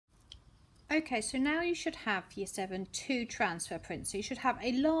Okay, so now you should have for year 7 two transfer prints. So you should have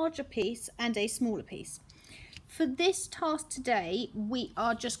a larger piece and a smaller piece. For this task today, we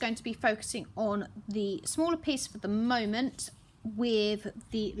are just going to be focusing on the smaller piece for the moment, with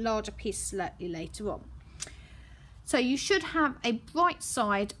the larger piece slightly later on. So you should have a bright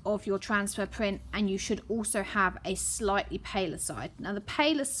side of your transfer print, and you should also have a slightly paler side. Now the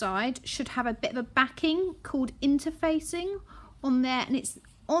paler side should have a bit of a backing called interfacing on there, and it's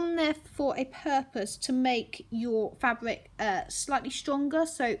on there for a purpose to make your fabric slightly stronger,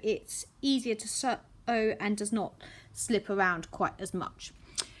 so it's easier to sew and does not slip around quite as much.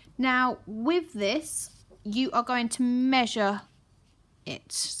 Now with this, you are going to measure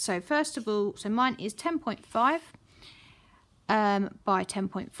it. So first of all, so mine is 10.5 by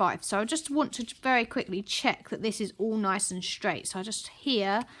 10.5. So I just want to very quickly check that this is all nice and straight. So I just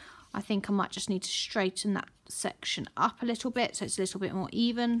here, I think I might just need to straighten that section up a little bit so it's a little bit more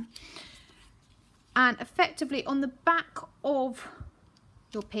even. And effectively on the back of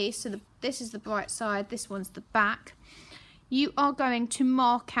your piece, so this is the bright side, this one's the back, you are going to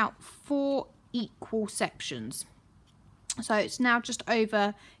mark out 4 equal sections. So it's now just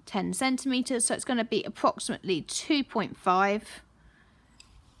over 10 centimeters, so it's going to be approximately 2.5,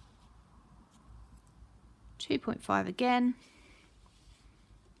 2.5 again,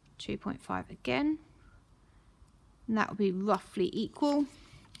 2.5 again, and that will be roughly equal.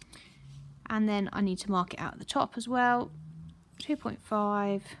 And then I need to mark it out at the top as well, 2.5,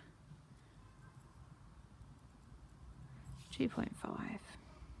 2.5,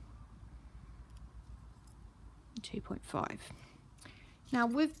 2.5. Now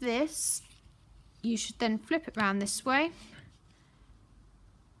with this, you should then flip it around this way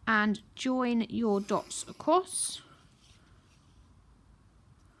and join your dots across.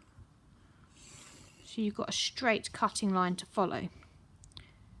 So you've got a straight cutting line to follow.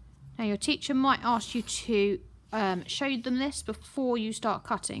 Now your teacher might ask you to show them this before you start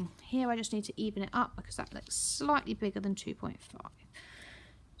cutting. Here I just need to even it up because that looks slightly bigger than 2.5.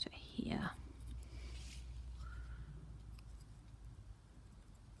 So here.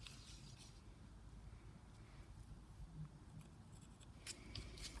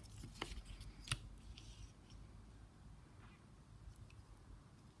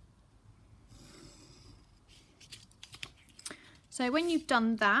 So when you've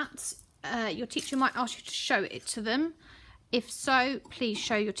done that, your teacher might ask you to show it to them. If so, please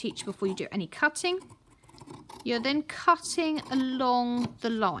show your teacher before you do any cutting. You're then cutting along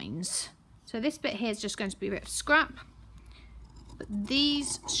the lines. So this bit here is just going to be a bit of scrap, but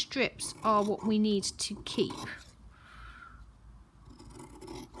these strips are what we need to keep.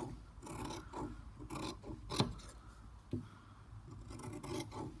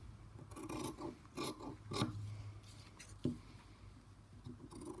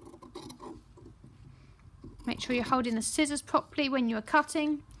 Make sure you're holding the scissors properly when you are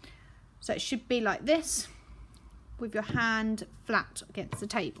cutting. So it should be like this, with your hand flat against the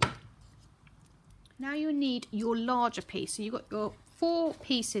table. Now you need your larger piece. So you've got your 4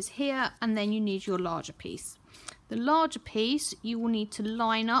 pieces here, and then you need your larger piece. The larger piece you will need to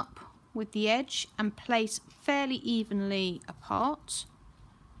line up with the edge and place fairly evenly apart,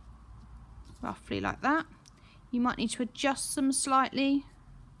 roughly like that. You might need to adjust them slightly.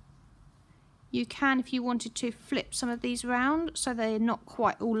 You can, if you wanted to, flip some of these around so they're not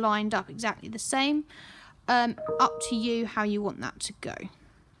quite all lined up exactly the same. Up to you how you want that to go.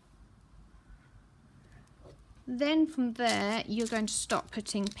 Then from there, you're going to start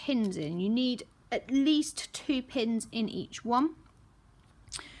putting pins in. You need at least 2 pins in each one.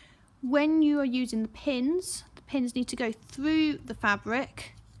 When you are using the pins need to go through the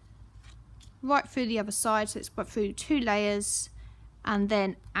fabric, right through the other side, so it's through 2 layers, and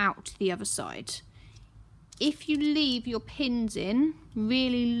then out the other side. If you leave your pins in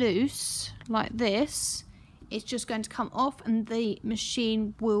really loose like this, it's just going to come off and the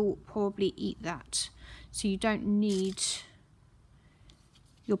machine will probably eat that. So you don't need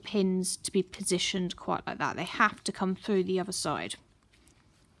your pins to be positioned quite like that. They have to come through the other side.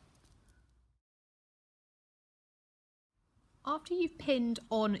 After you've pinned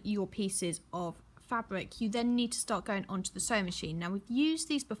on your pieces of fabric, you then need to start going onto the sewing machine. Now we've used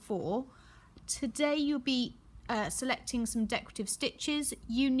these before. Today you'll be selecting some decorative stitches.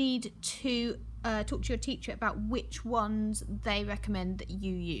 You need to talk to your teacher about which ones they recommend that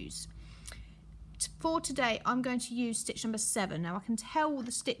you use. For today I'm going to use stitch number 7. Now I can tell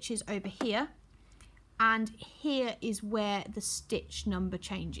the stitches over here, and here is where the stitch number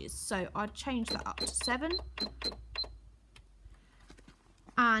changes, so I'd change that up to 7.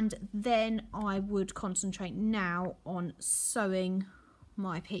 And then I would concentrate now on sewing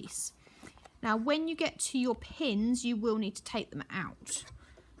my piece. Now when you get to your pins, you will need to take them out.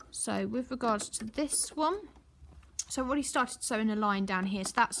 So with regards to this one, so I've already started sewing a line down here,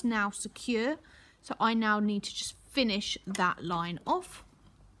 so that's now secure. So I now need to just finish that line off.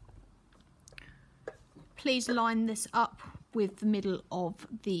 Please line this up with the middle of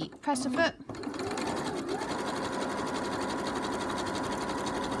the presser foot.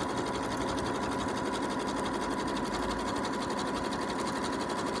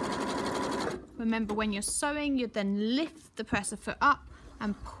 Remember, when you're sewing, you then lift the presser foot up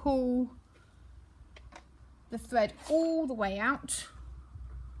and pull the thread all the way out.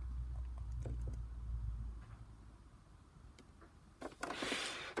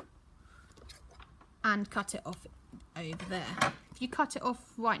 And cut it off over there. If you cut it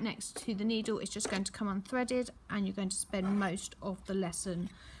off right next to the needle, it's just going to come unthreaded, and you're going to spend most of the lesson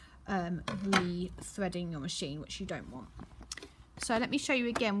re-threading your machine, which you don't want. So let me show you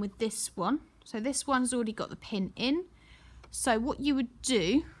again with this one. So this one's already got the pin in. So what you would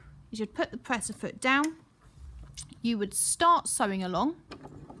do is you'd put the presser foot down, you would start sewing along,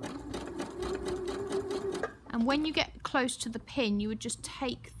 and when you get close to the pin, you would just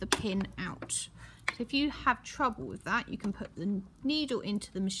take the pin out. So if you have trouble with that, you can put the needle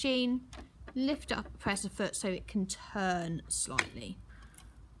into the machine, lift up the presser foot so it can turn slightly.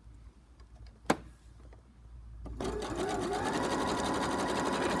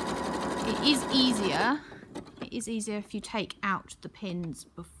 It is easier if you take out the pins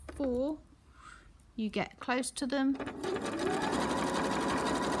before you get close to them.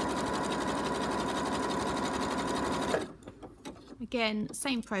 Again,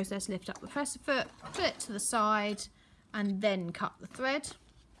 same process, lift up the presser foot, put it to the side, and then cut the thread.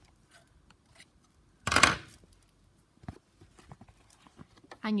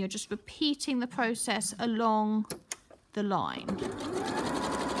 And you're just repeating the process along the line.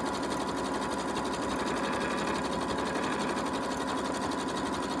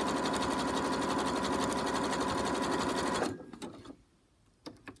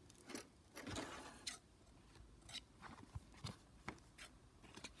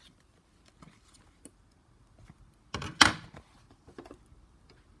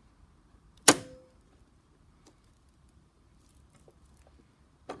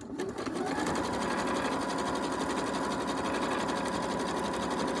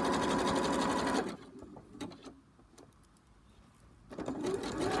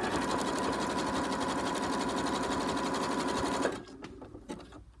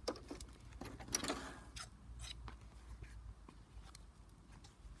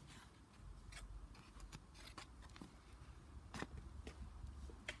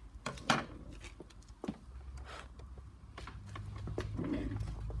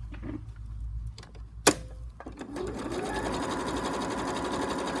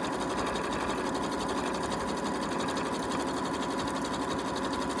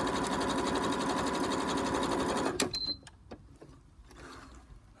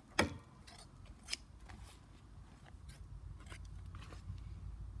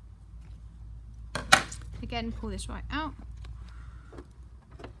 Again, pull this right out.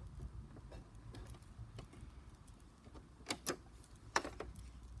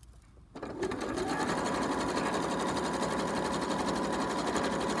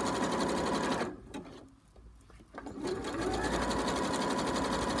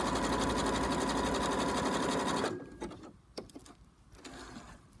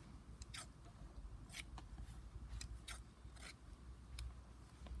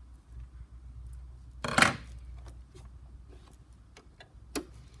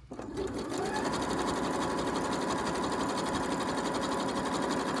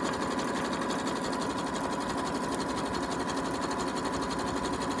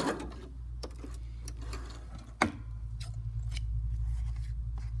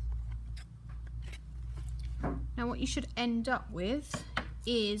 Now what you should end up with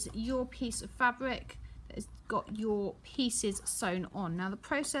is your piece of fabric that has got your pieces sewn on. Now the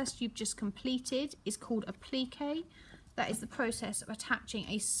process you've just completed is called appliqué. That is the process of attaching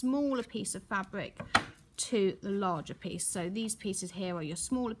a smaller piece of fabric to the larger piece. So these pieces here are your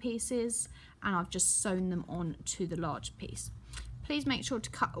smaller pieces, and I've just sewn them on to the larger piece. Please make sure to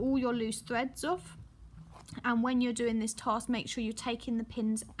cut all your loose threads off, and when you're doing this task, make sure you're taking the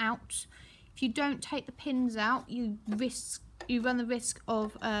pins out. If you don't take the pins out, you run the risk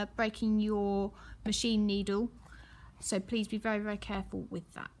of breaking your machine needle. So please be very, very careful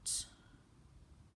with that.